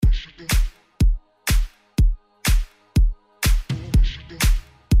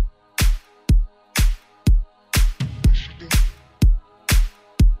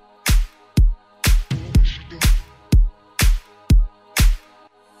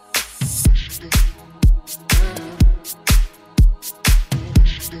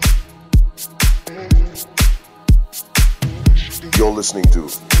listening to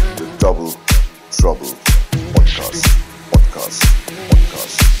the Double Trouble podcast.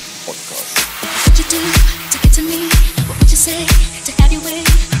 What would you do to get to me? What would you say to have your way?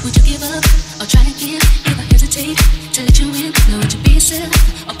 Would you give up or try again? If I hesitate to let you in, know would you be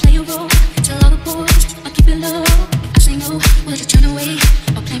yourself or play a role? Tell all the boys or keep it low. I say no, would you turn away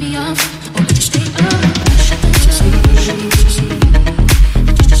or play me off or would you stay up?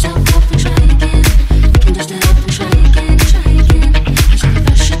 Dust yourself off and try again. You can dust it off and try again.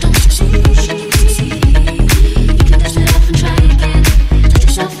 If you don't succeed, you can dust it off and try again. Dust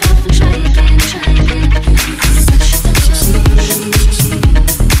yourself off and try again. If you don't succeed,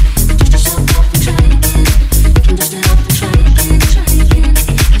 dust yourself off and try again. You can dust it off and try again.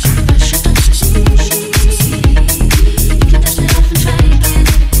 If you don't succeed, you can dust it off and try again.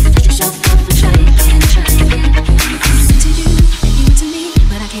 Dust yourself off and try again. To you, you to me,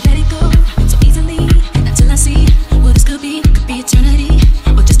 but I can't let it go so easily. Until I see what this could be eternity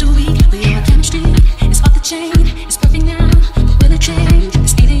or just a week. We have a chemistry, it's off the chain, it's perfect now. But will it change?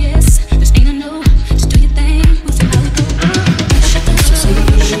 This ain't a yes, this ain't a no. Just do your thing, we'll see how it goes.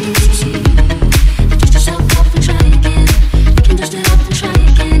 Dust yourself off and try again. You can dust it off and try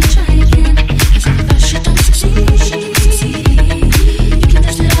again. If you don't succeed, you can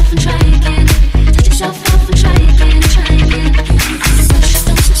dust it off and try again. Dust yourself off and try again. If you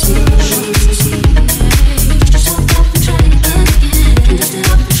don't succeed, dust yourself off and try again. You can dust it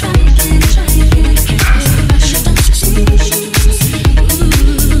off and try again. If you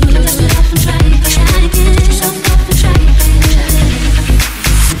don't succeed,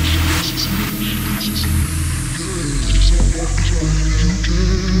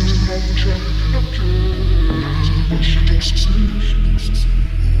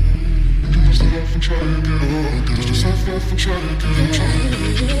 dust it off and try again. Dust yourself off and try again.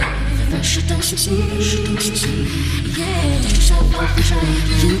 If you don't succeed, yeah, dust yourself off and try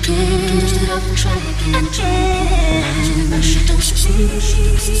again. You can dust it off and try again. If you don't succeed,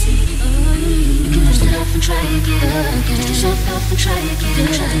 you can dust it off and try again. Dust yourself off and try again.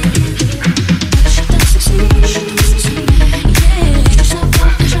 If you don't succeed, yeah, dust yourself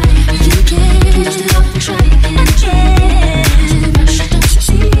off and try again. You can dust it off and try again. If you don't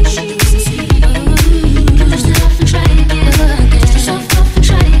succeed, you can dust it off and try again. Dust yourself off and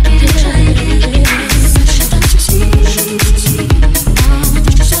try again.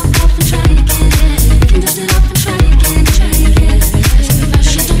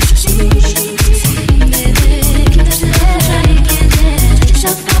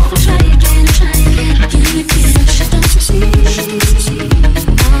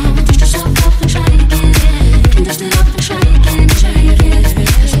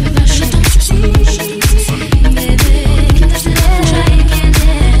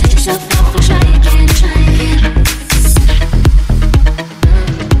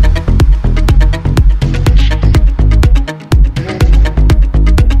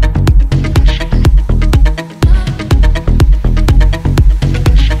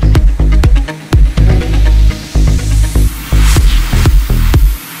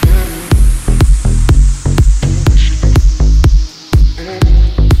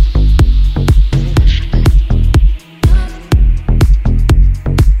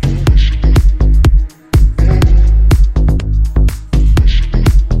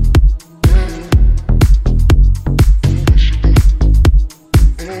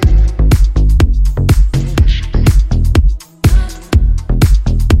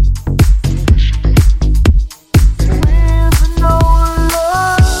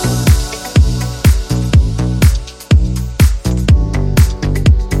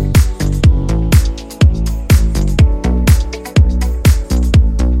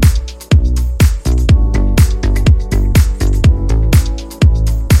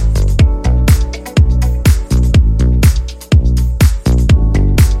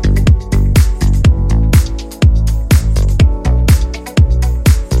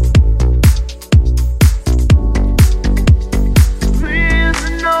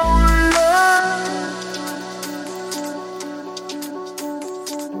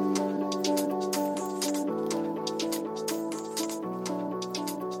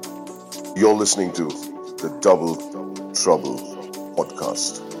 You're listening to the Double Trouble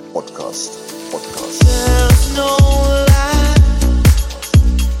podcast. There's no light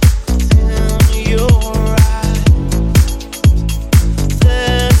in your eyes.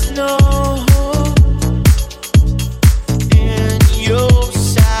 There's no hope in your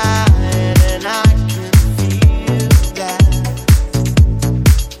side, and I can feel that.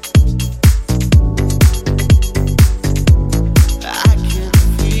 I can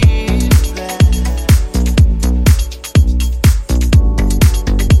feel that.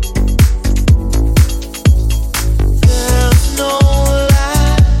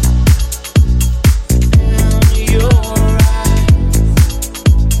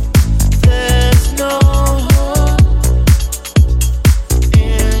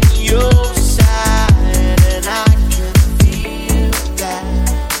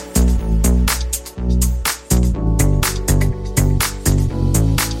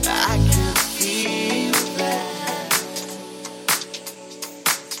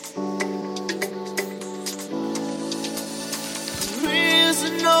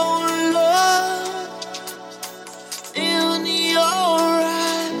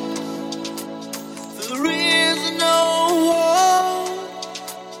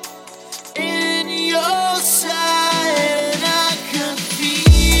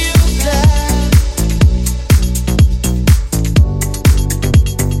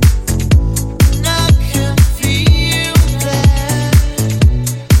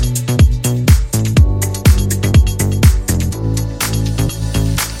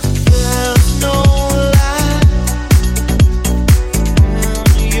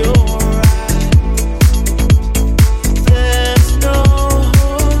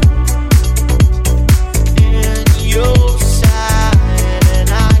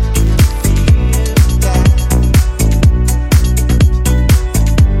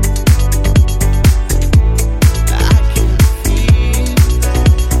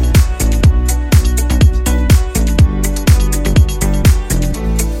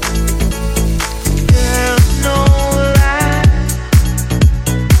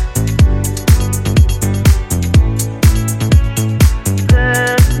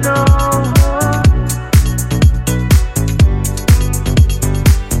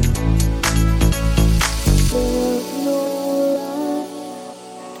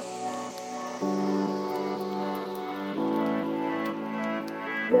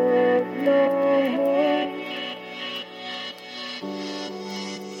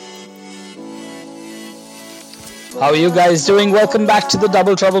 How are you guys doing? Welcome back to the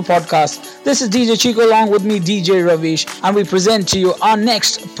Double Trouble podcast. This is DJ Chico along with me, DJ Ravish, and we present to you our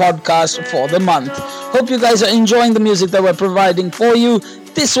next podcast for the month. Hope you guys are enjoying the music that we're providing for you.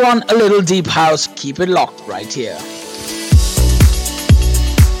 This one, a little deep house. Keep it locked right here.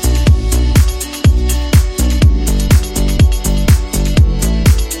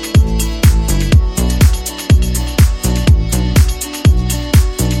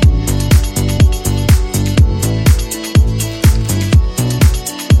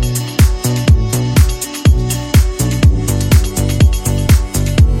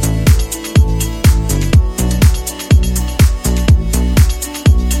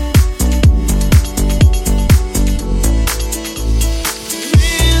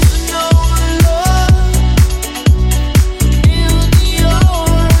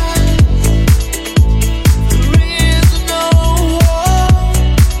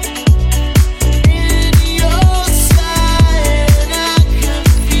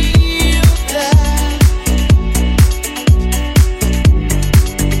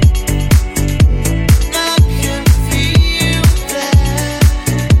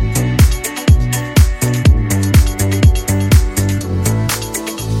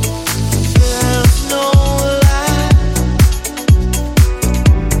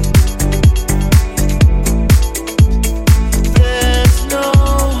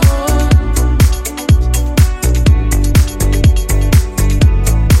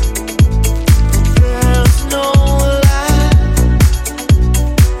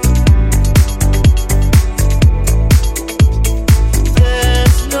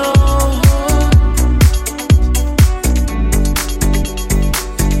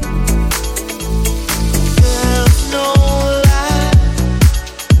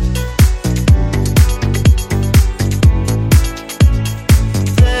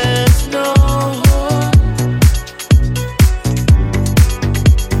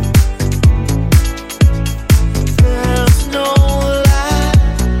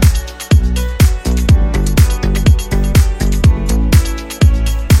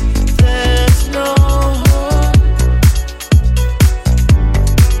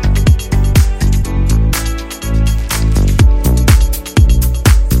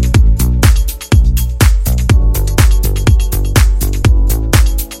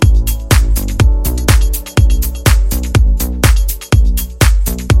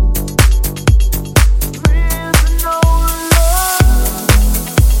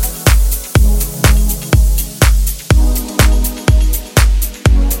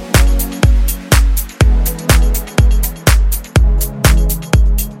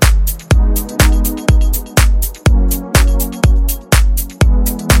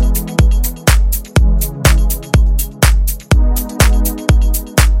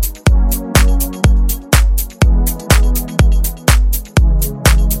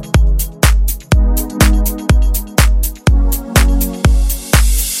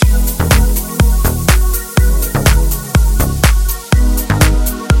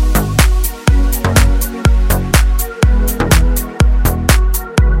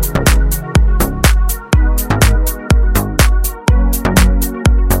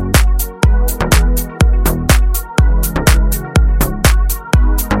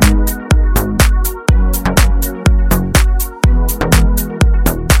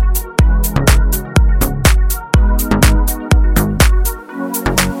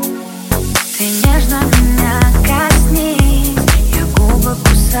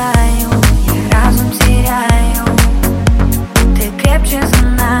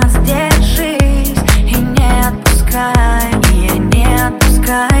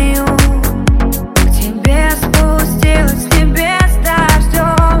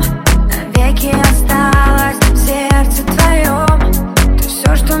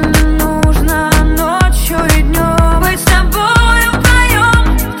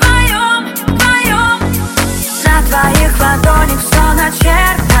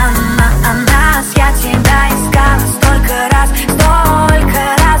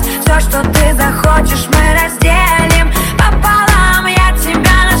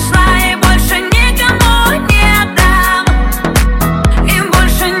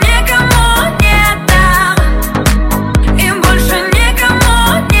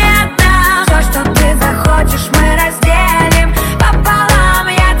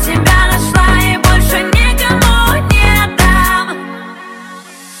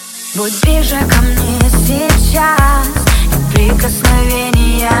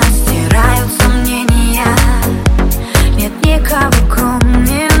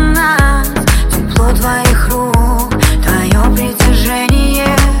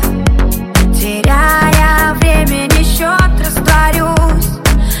 Теряя время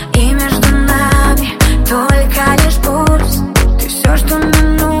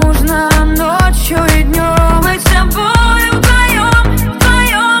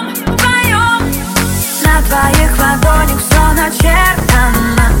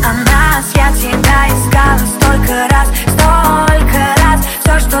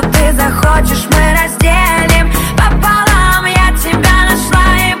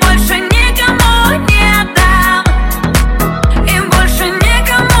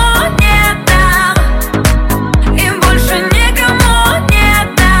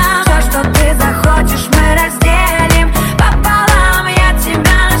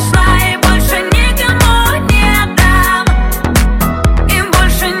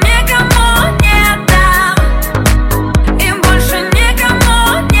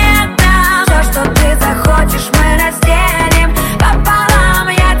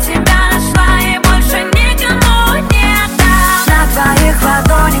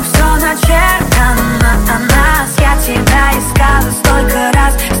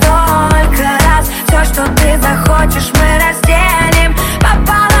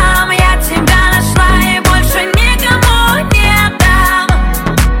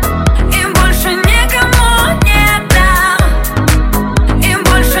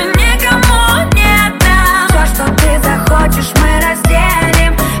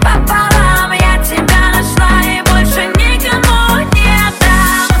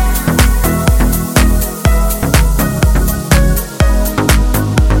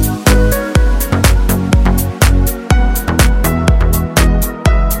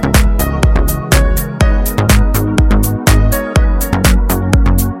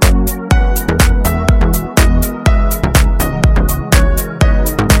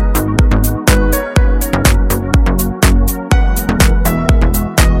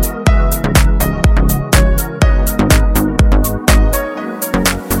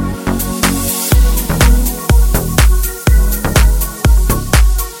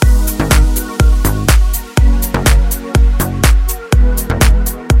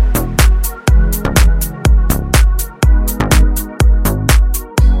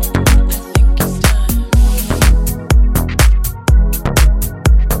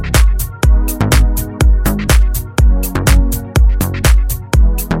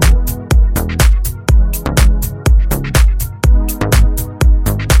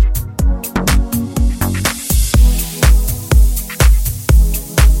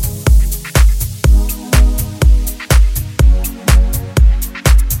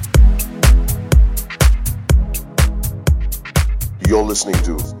You're listening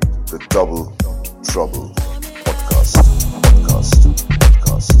to the Double Trouble podcast. Podcast.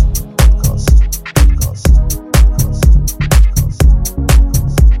 Podcast. Podcast.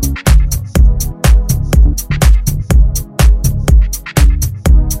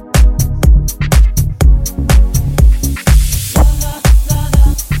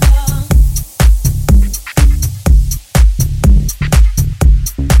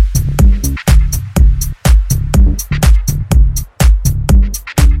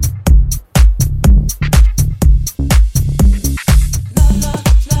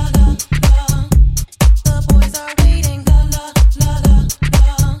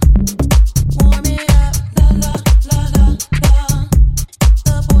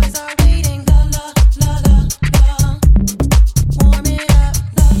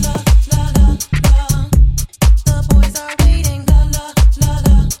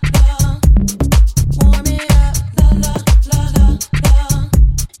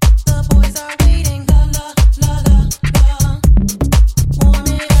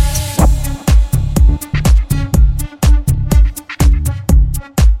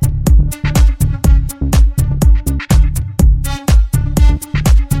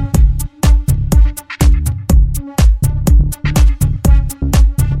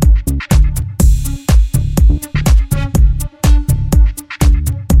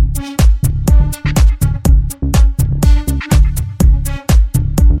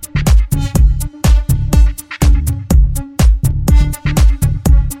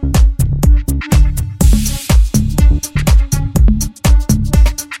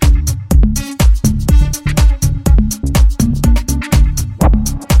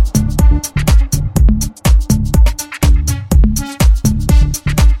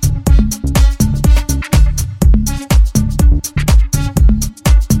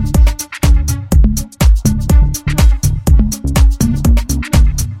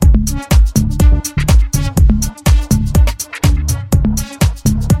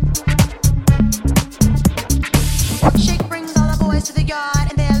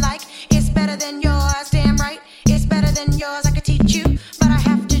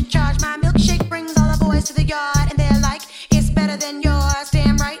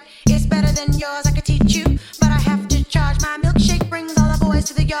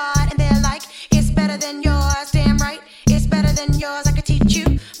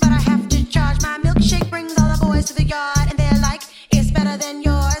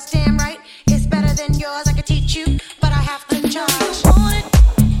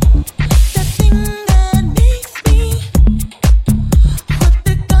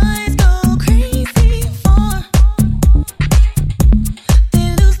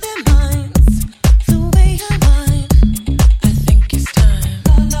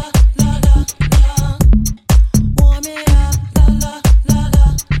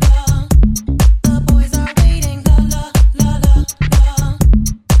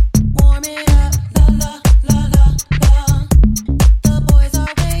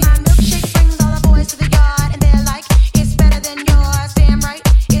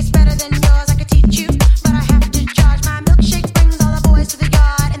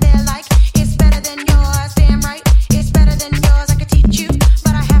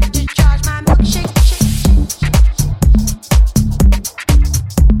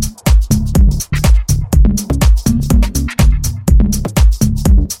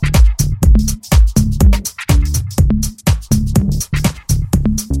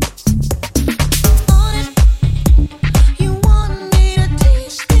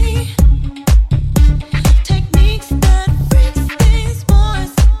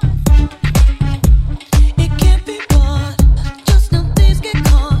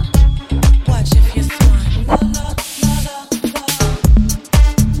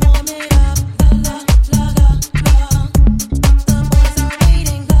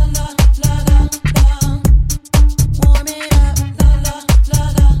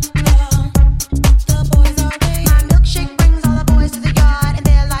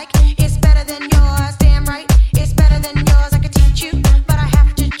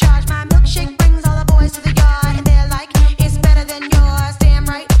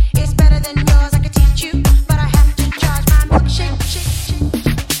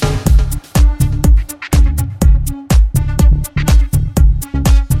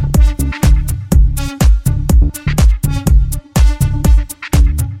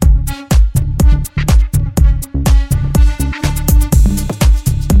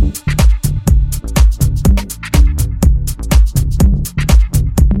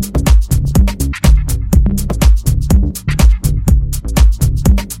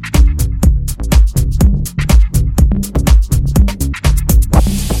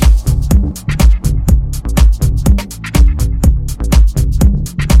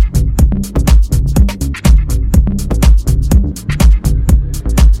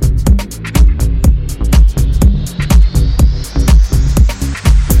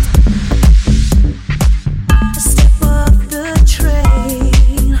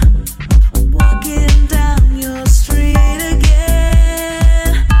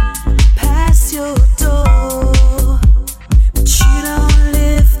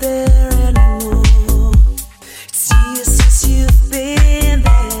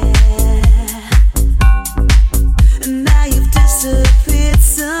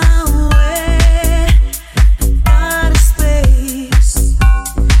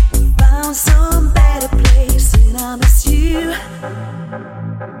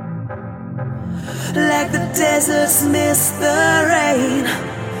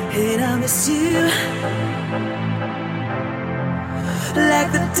 miss you,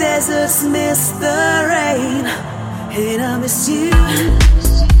 like the deserts miss the rain, and I miss you.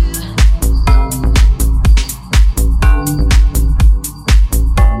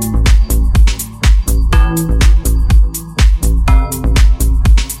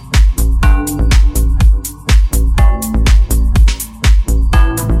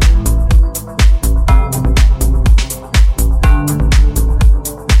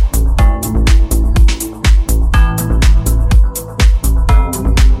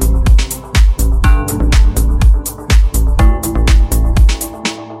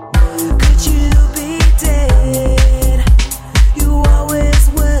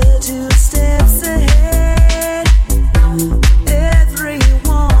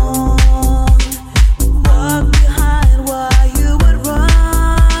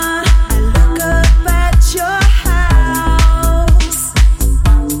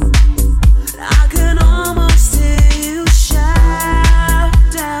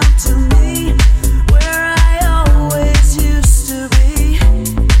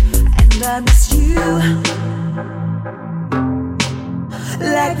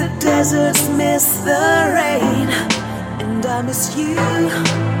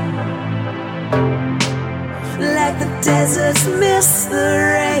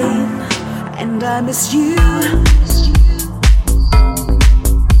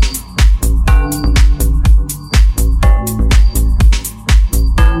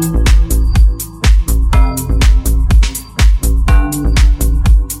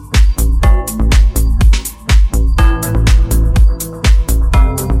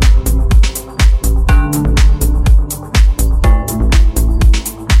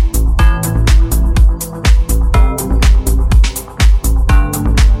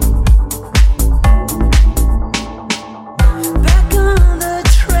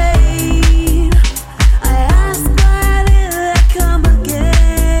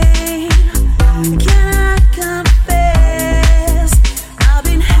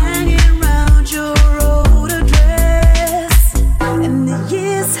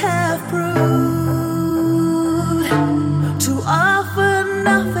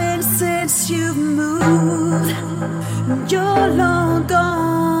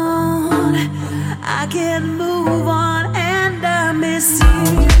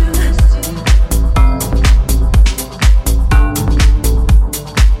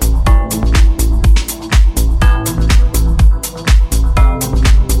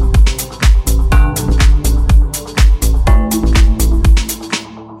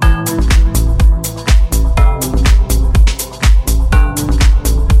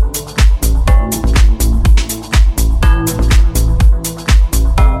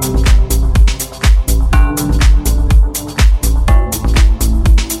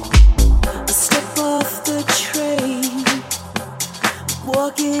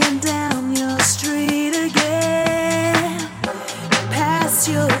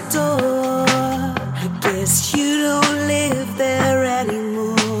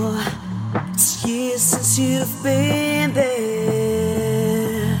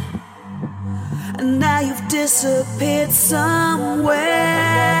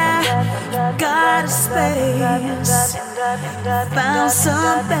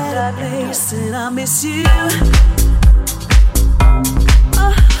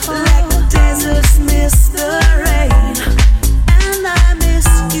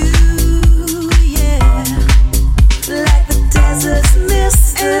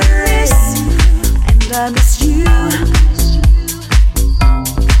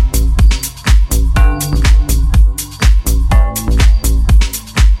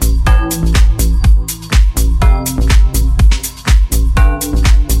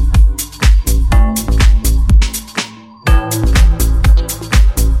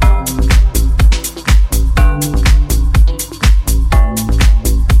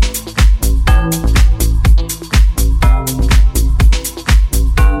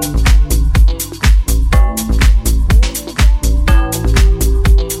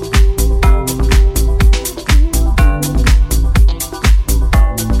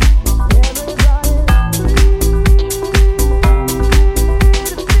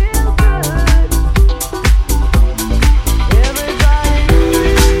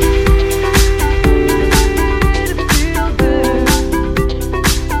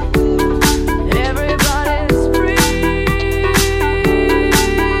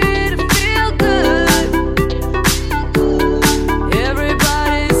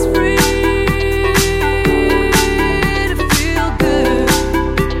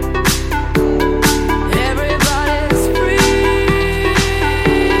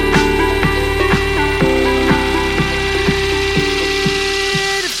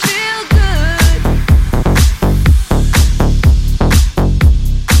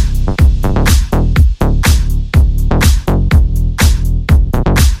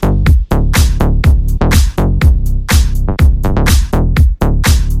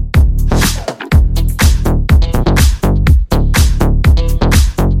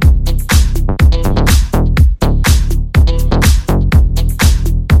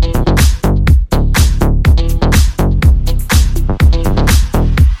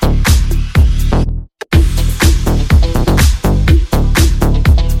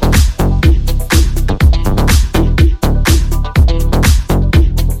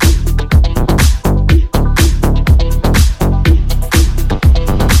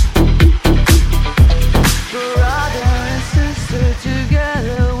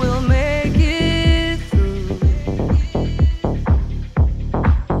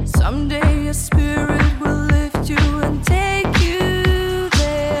 your spirit will lift you and take you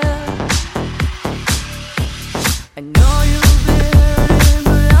there. I know you'll be hurting,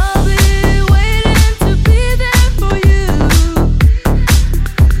 but I'll be waiting to be there for you.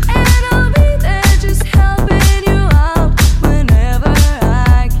 And I'll be there just helping you out whenever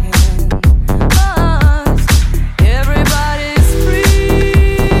I can. 'Cause everybody's free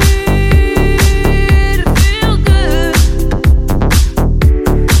to feel good.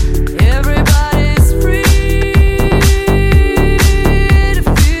 Everybody's free to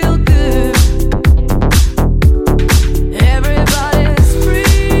feel good. Everybody's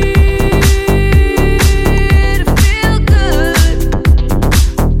free to feel good.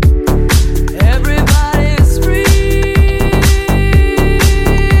 Everybody's free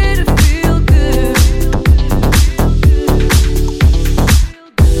to feel good.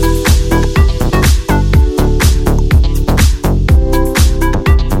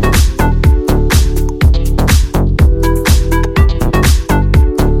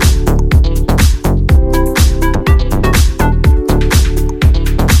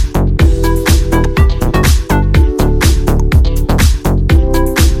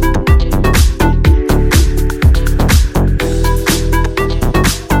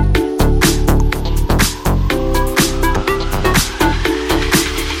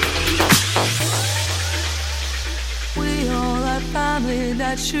 We all are family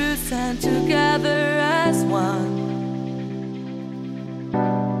that should stand together as one,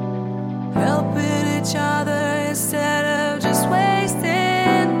 helping each other instead of just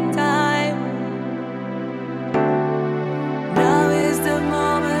wasting time. Now is the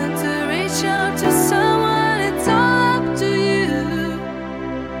moment to reach out to someone, it's all up to you.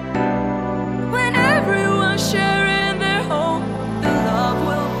 When everyone's sharing their hope, the love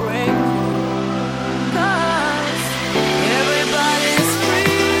will break through. 'Cause everybody's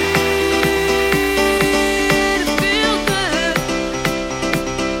free to feel good.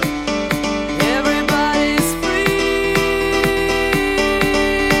 Everybody's free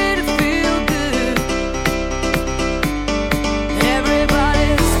to feel good.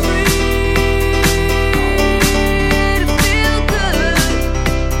 Everybody's free to feel good.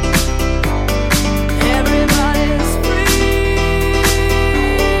 Everybody's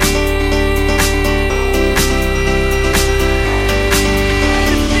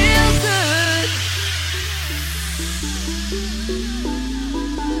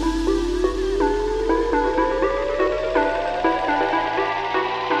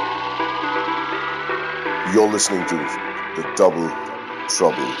You're listening to the Double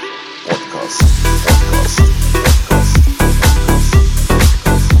Trouble podcast.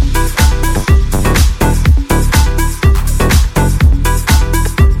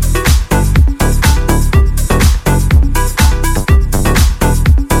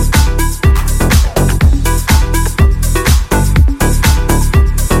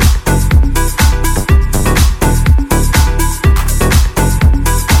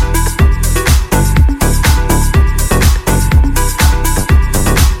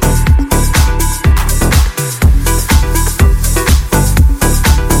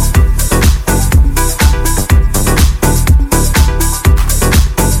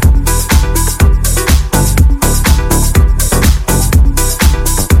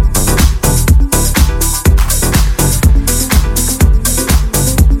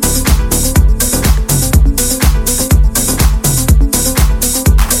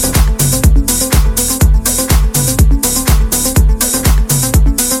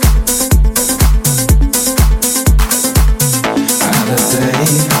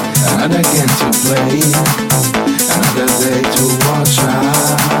 Another game to play, another day to watch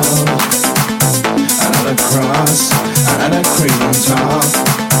out, another cross, another cream on top,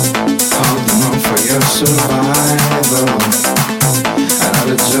 holding on for your survival,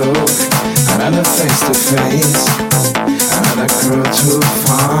 another joke, another face to face, another girl to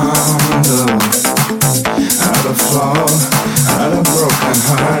fondle, another flaw, another broken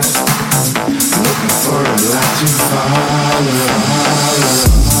heart, looking for a light to follow.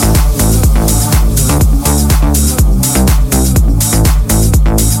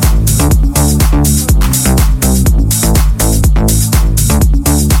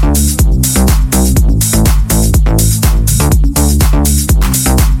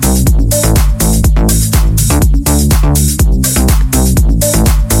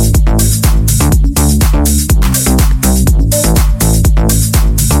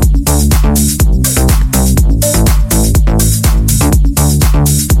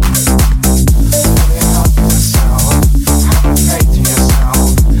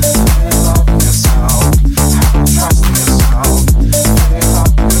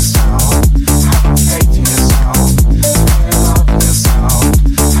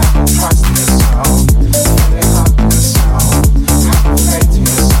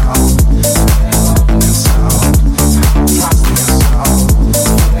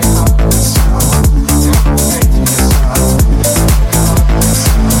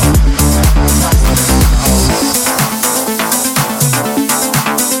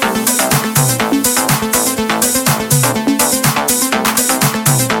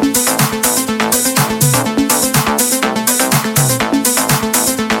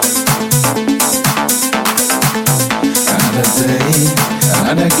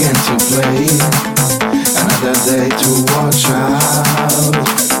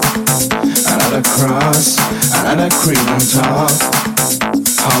 cream on top,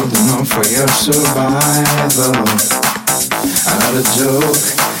 holding on for your survival. Another joke,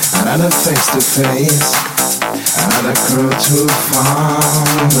 another face to face, another crew to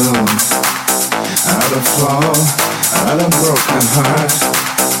follow. Another fall, another broken heart,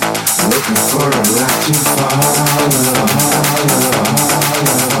 looking for a light to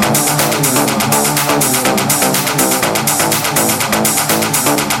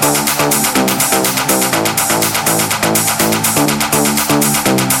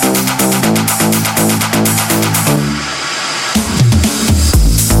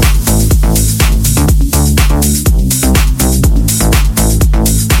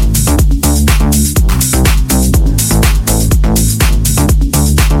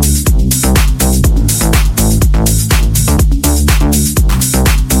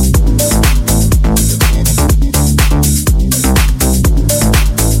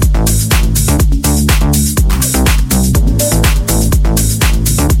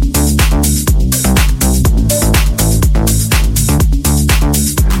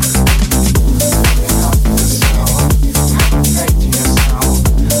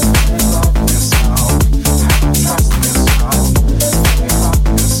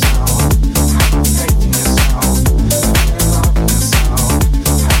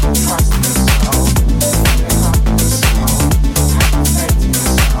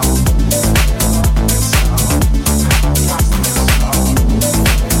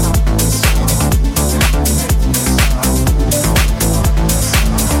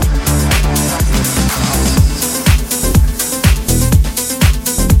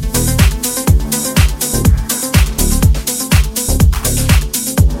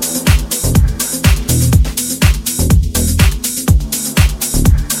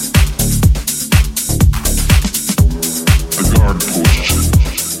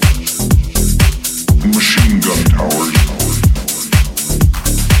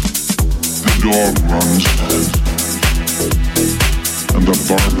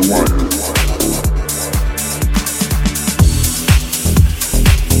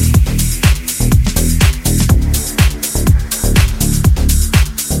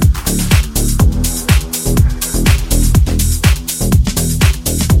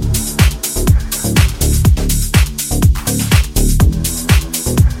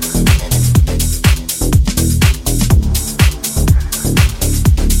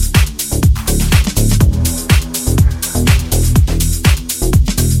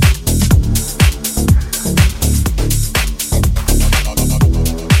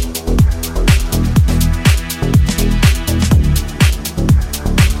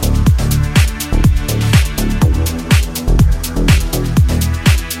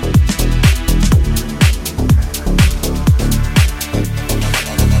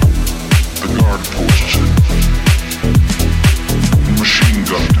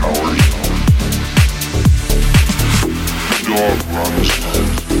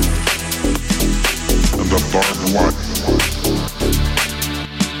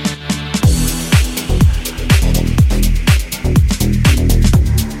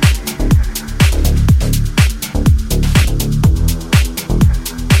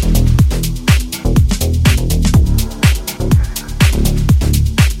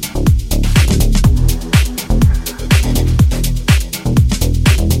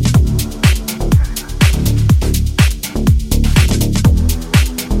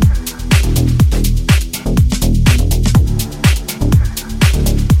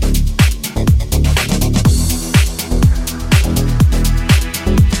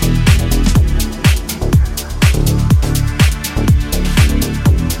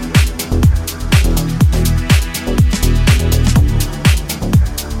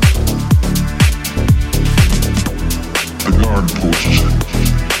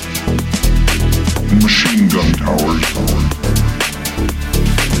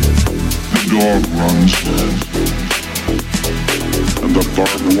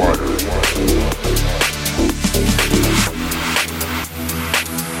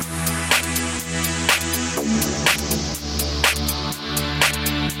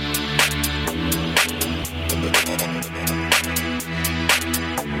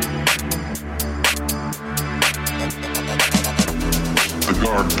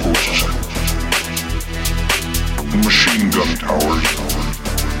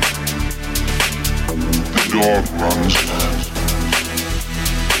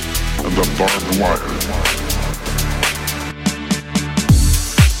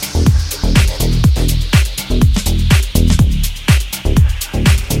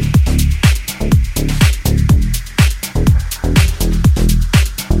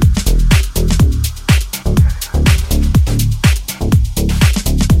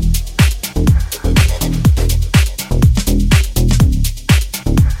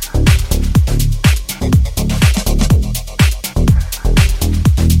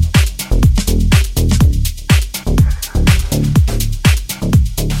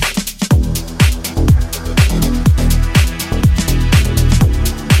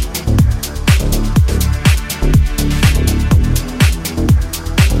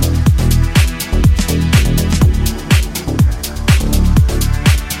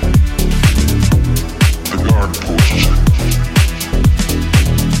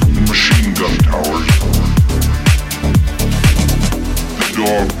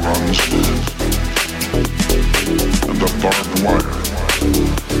love runs through it. And the barbed wire.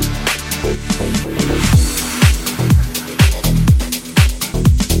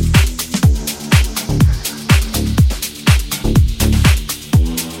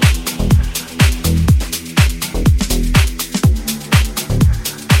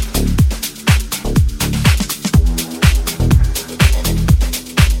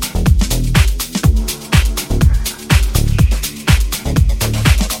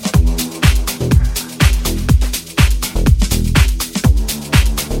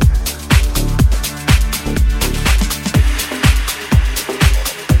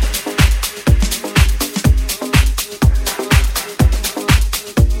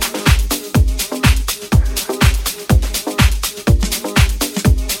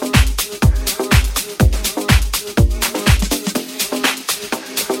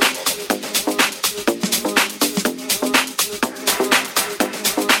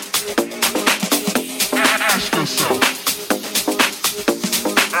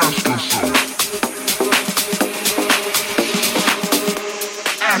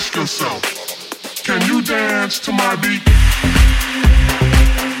 Ask yourself, can you dance to my beat?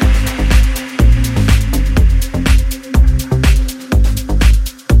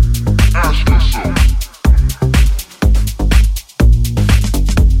 Ask yourself.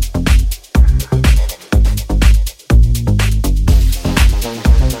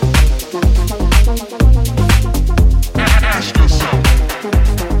 Ask yourself.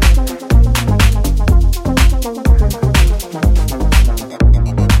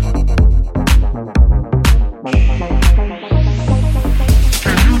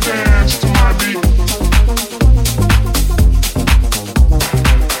 Can you dance to my beat?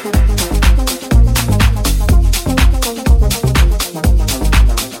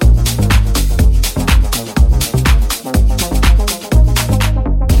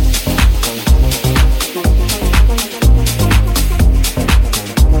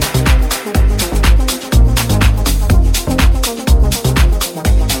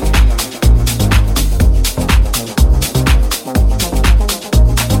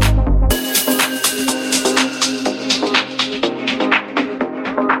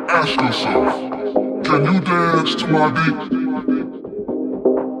 Ask yourself, can you dance to my beat?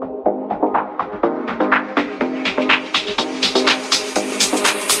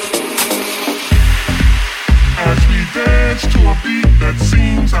 As we dance to a beat that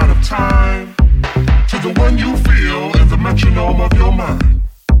seems out of time, to the one you feel in the metronome of your mind.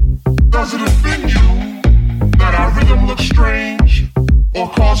 Does it offend you that our rhythm looks strange, or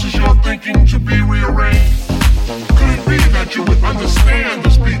causes your thinking to be rearranged? Could it be that you would understand the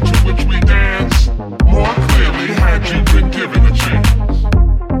speed to which we dance more clearly had you been given a chance?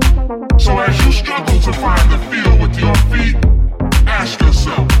 So as you struggle to find the feel with your feet, ask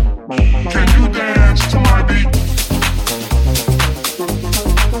yourself, can you dance to my beat?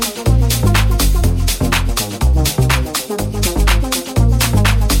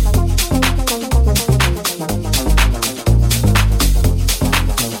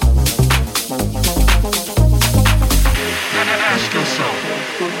 Ask yourself.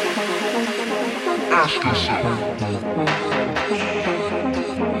 Ask yourself.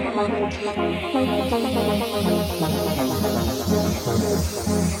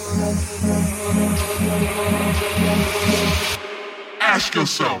 Ask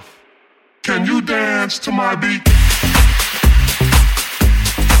yourself, can you dance to my beat?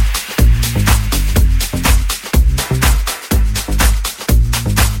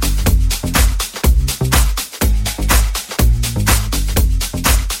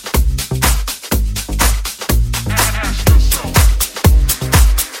 Ask yourself.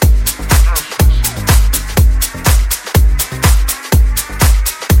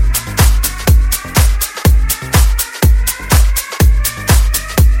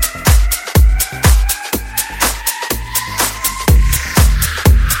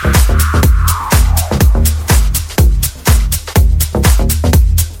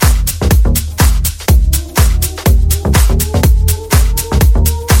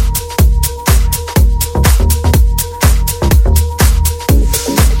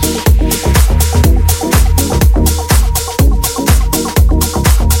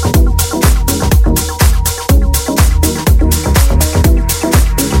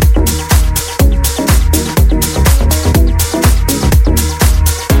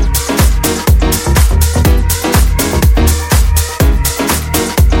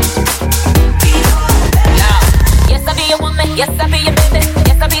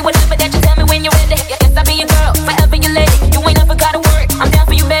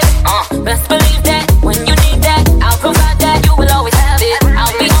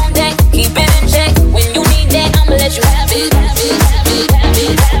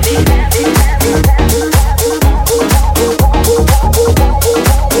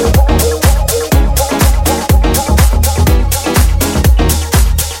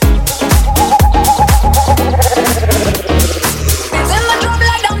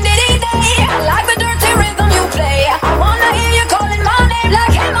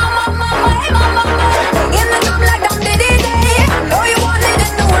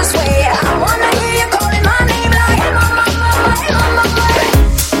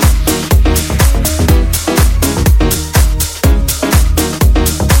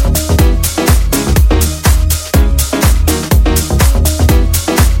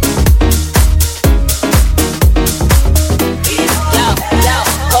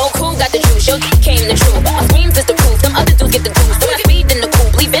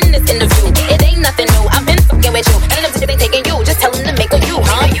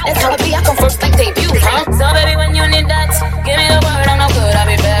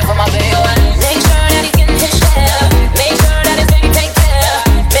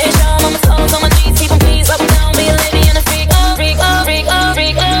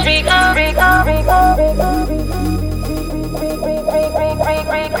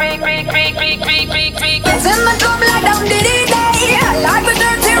 It's in the drum like down diddy day. Like a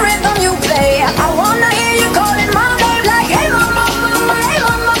dirty rhythm you play. I wanna hear you calling my name like hey mama, mama, hey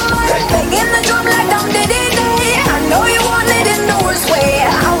mama, mama. In the drum like down diddy day. I know you want it in the worst way.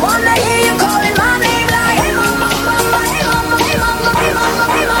 I wanna hear you calling my name like hey mama, mama, hey mama, hey mama, hey mama,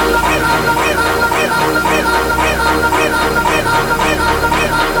 hey mama, hey mama, hey mama, hey mama, hey mama, hey mama, hey mama, hey mama,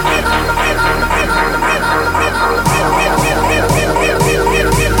 hey mama, hey mama, hey mama, hey mama, hey mama, hey mama,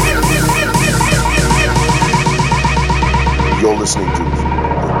 You're listening to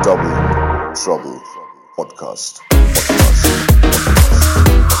the Double Trouble Podcast.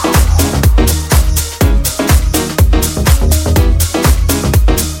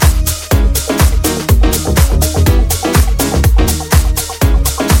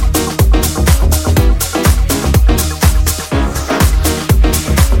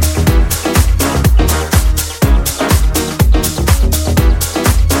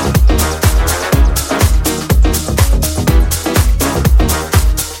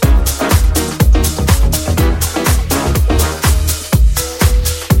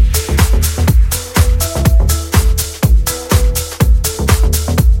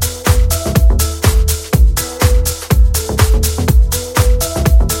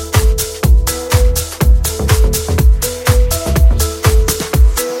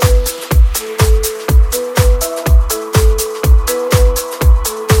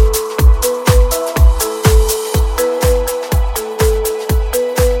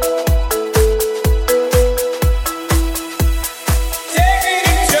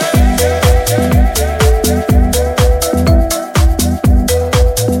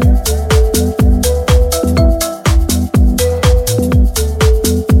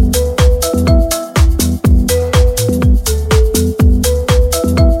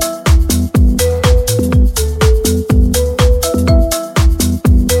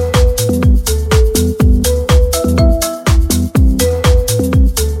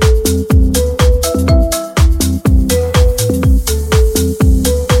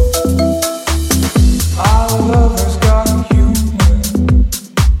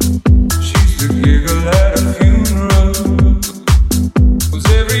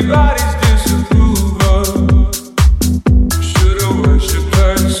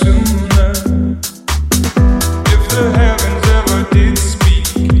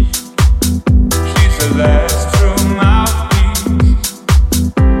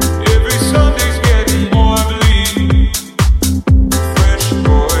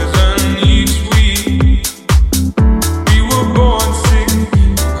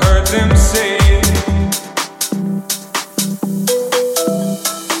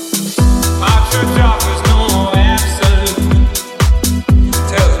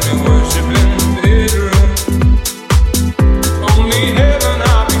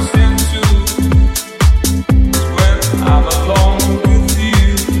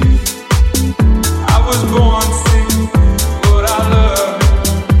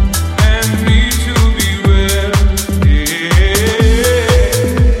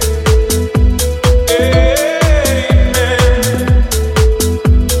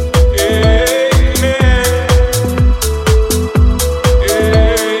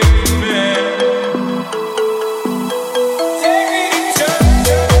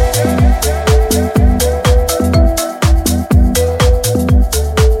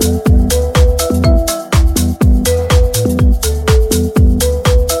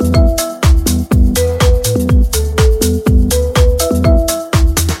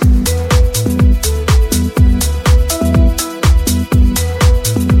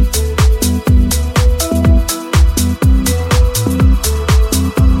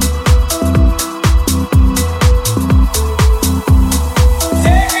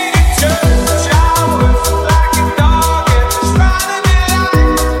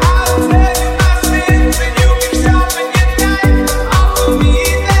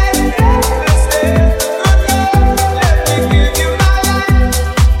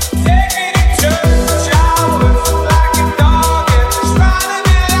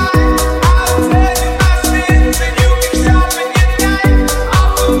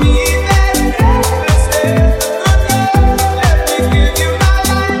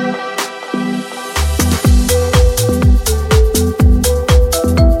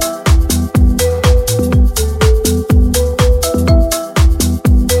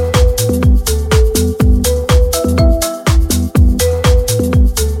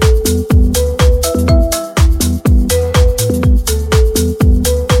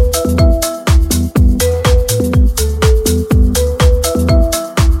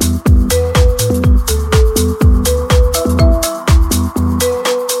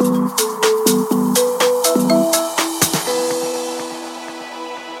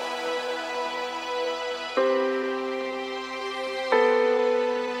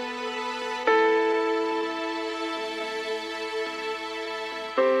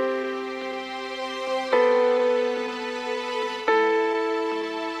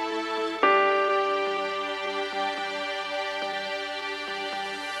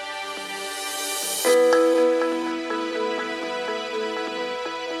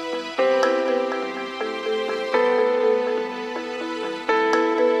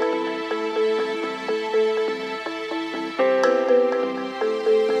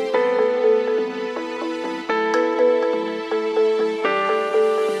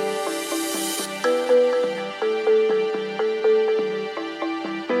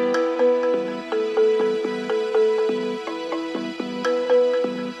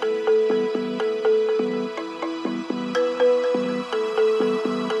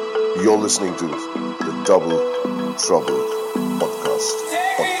 You're listening to the Double Trouble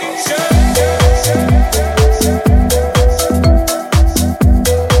Podcast.